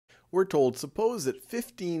We're told, suppose that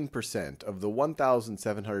 15% of the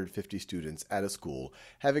 1,750 students at a school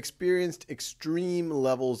have experienced extreme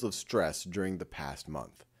levels of stress during the past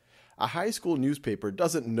month. A high school newspaper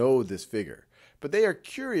doesn't know this figure, but they are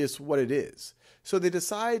curious what it is. So they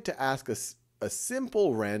decide to ask a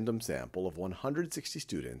simple random sample of 160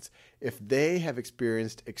 students if they have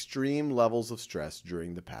experienced extreme levels of stress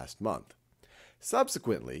during the past month.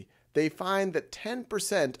 Subsequently, they find that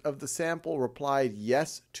 10% of the sample replied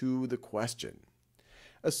yes to the question.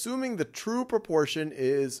 Assuming the true proportion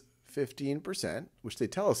is 15%, which they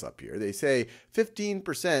tell us up here, they say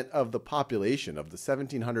 15% of the population of the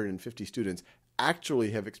 1,750 students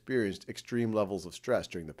actually have experienced extreme levels of stress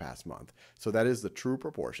during the past month. So that is the true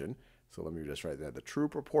proportion. So let me just write that. The true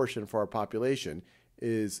proportion for our population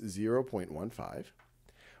is 0.15.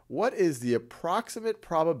 What is the approximate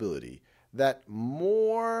probability that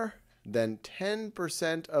more than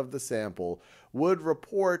 10% of the sample would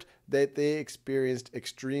report that they experienced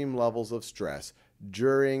extreme levels of stress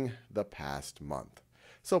during the past month?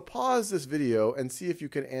 So pause this video and see if you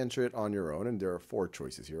can answer it on your own. And there are 4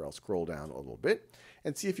 choices here. I'll scroll down a little bit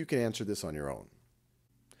and see if you can answer this on your own.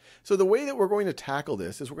 So the way that we're going to tackle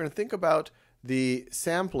this is we're going to think about the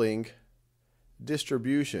sampling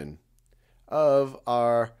distribution of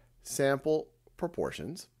our sample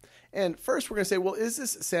proportions. And first we're going to say, well, is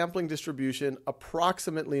this sampling distribution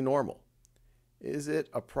approximately normal? Is it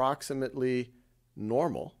approximately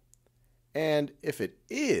normal? And if it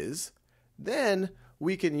is, then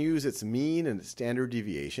we can use its mean and its standard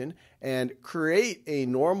deviation and create a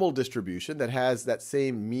normal distribution that has that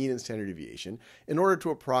same mean and standard deviation in order to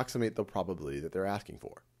approximate the probability that they're asking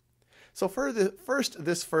for. So for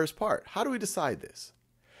this first part, how do we decide this?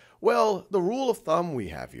 Well, the rule of thumb we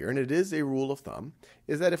have here, and it is a rule of thumb,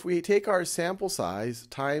 is that if we take our sample size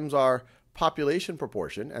times our population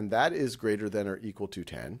proportion, and that is greater than or equal to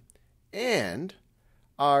 10, and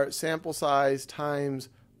our sample size times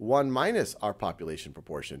 1 minus our population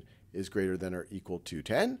proportion is greater than or equal to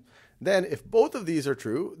 10, then if both of these are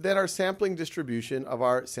true, then our sampling distribution of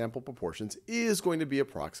our sample proportions is going to be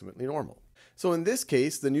approximately normal. So in this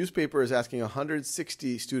case, the newspaper is asking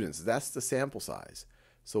 160 students. That's the sample size.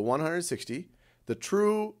 So 160, the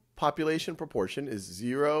true population proportion is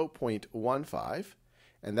 0.15,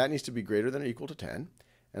 and that needs to be greater than or equal to 10.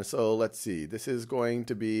 And so let's see, this is going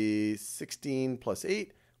to be 16 plus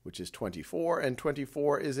 8, which is 24, and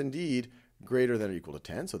 24 is indeed greater than or equal to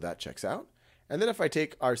 10, so that checks out. And then if I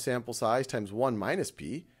take our sample size times 1 minus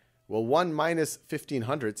p, well, 1 minus 15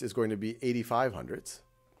 hundredths is going to be 85 hundredths.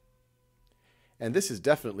 And this is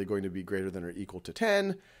definitely going to be greater than or equal to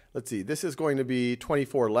 10. Let's see, this is going to be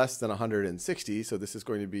 24 less than 160, so this is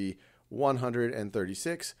going to be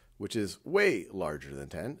 136, which is way larger than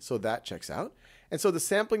 10, so that checks out. And so the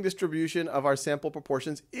sampling distribution of our sample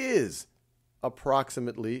proportions is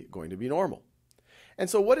approximately going to be normal. And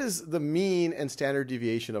so what is the mean and standard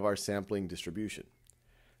deviation of our sampling distribution?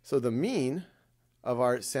 So the mean of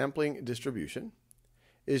our sampling distribution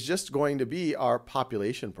is just going to be our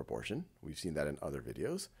population proportion. We've seen that in other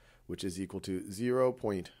videos, which is equal to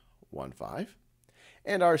 0.15.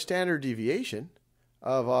 And our standard deviation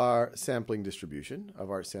of our sampling distribution,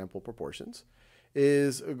 of our sample proportions,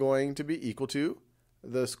 is going to be equal to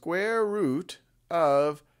the square root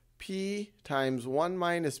of p times 1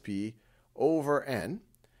 minus p over n,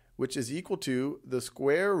 which is equal to the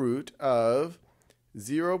square root of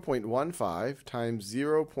 0.15 times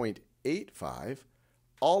 0.85,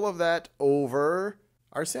 all of that over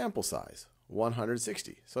our sample size,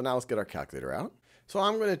 160. So now let's get our calculator out. So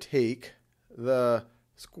I'm going to take the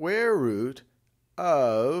square root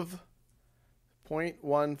of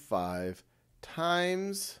 0.15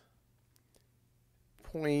 times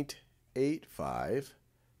 0.85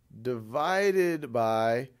 divided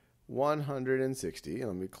by 160. And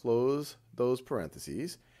let me close those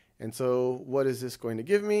parentheses. And so what is this going to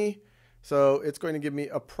give me? So it's going to give me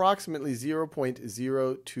approximately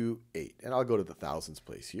 0.028. And I'll go to the thousands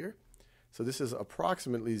place here. So this is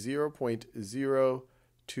approximately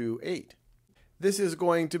 0.028. This is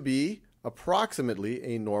going to be approximately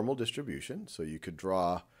a normal distribution. So you could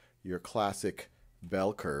draw your classic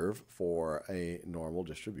bell curve for a normal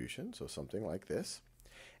distribution. So something like this.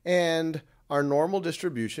 And our normal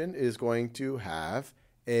distribution is going to have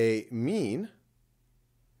a mean.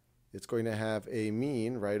 It's going to have a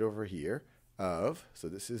mean right over here of, so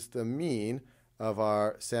this is the mean of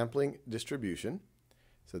our sampling distribution.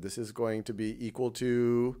 So this is going to be equal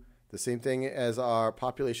to the same thing as our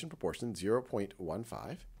population proportion,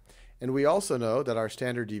 0.15. And we also know that our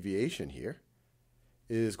standard deviation here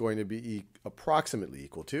is going to be approximately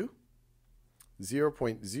equal to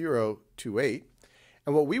 0.028.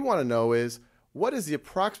 And what we want to know is, what is the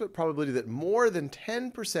approximate probability that more than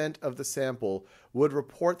 10% of the sample would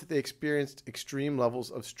report that they experienced extreme levels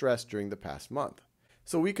of stress during the past month?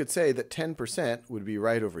 So we could say that 10% would be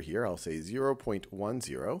right over here. I'll say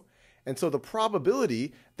 0.10. And so the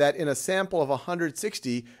probability that in a sample of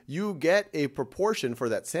 160, you get a proportion for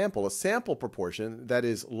that sample, a sample proportion that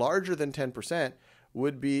is larger than 10%,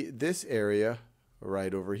 would be this area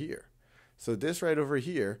right over here. So this right over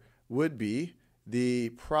here would be the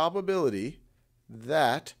probability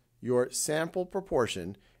that your sample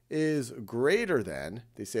proportion is greater than,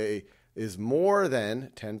 they say, is more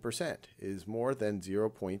than 10%, is more than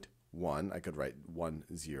 0.1. I could write 10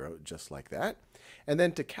 just like that. And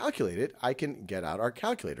then to calculate it, I can get out our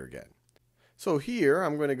calculator again. So here,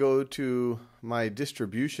 I'm going to go to my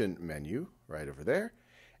distribution menu right over there.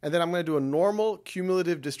 And then I'm going to do a normal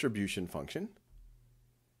cumulative distribution function.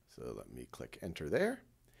 So let me click enter there.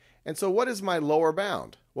 And so what is my lower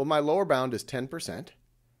bound? Well, my lower bound is 10%,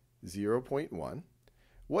 0.1.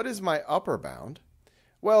 What is my upper bound?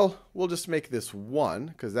 Well, we'll just make this 1,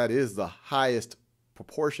 because that is the highest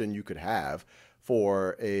proportion you could have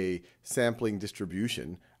for a sampling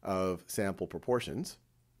distribution of sample proportions.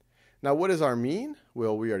 Now, what is our mean?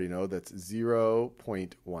 Well, we already know that's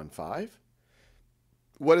 0.15.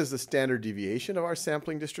 What is the standard deviation of our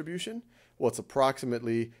sampling distribution? Well, it's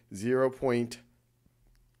approximately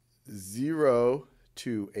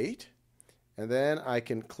 0.028. And then I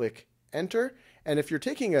can click enter. And if you're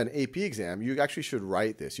taking an AP exam, you actually should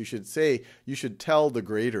write this. You should tell the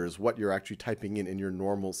graders what you're actually typing in your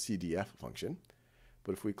normal CDF function.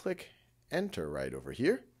 But if we click enter right over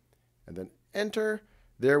here, and then enter,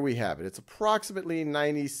 there we have it. It's approximately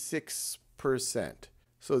 96%.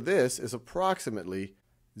 So this is approximately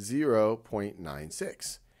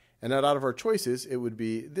 0.96. And out of our choices, it would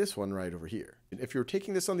be this one right over here. If you're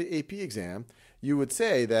taking this on the AP exam, you would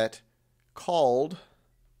say that called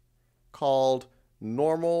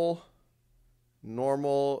normal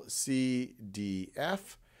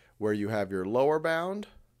CDF, where you have your lower bound,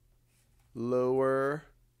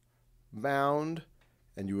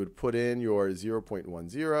 and you would put in your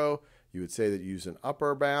 0.10. You would say that you use an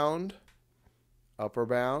upper bound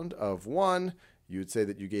of 1. You would say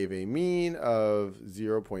that you gave a mean of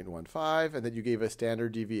 0.15, and that you gave a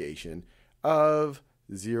standard deviation of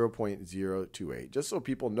 0.028, just so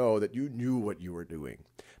people know that you knew what you were doing.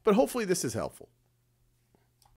 But hopefully this is helpful.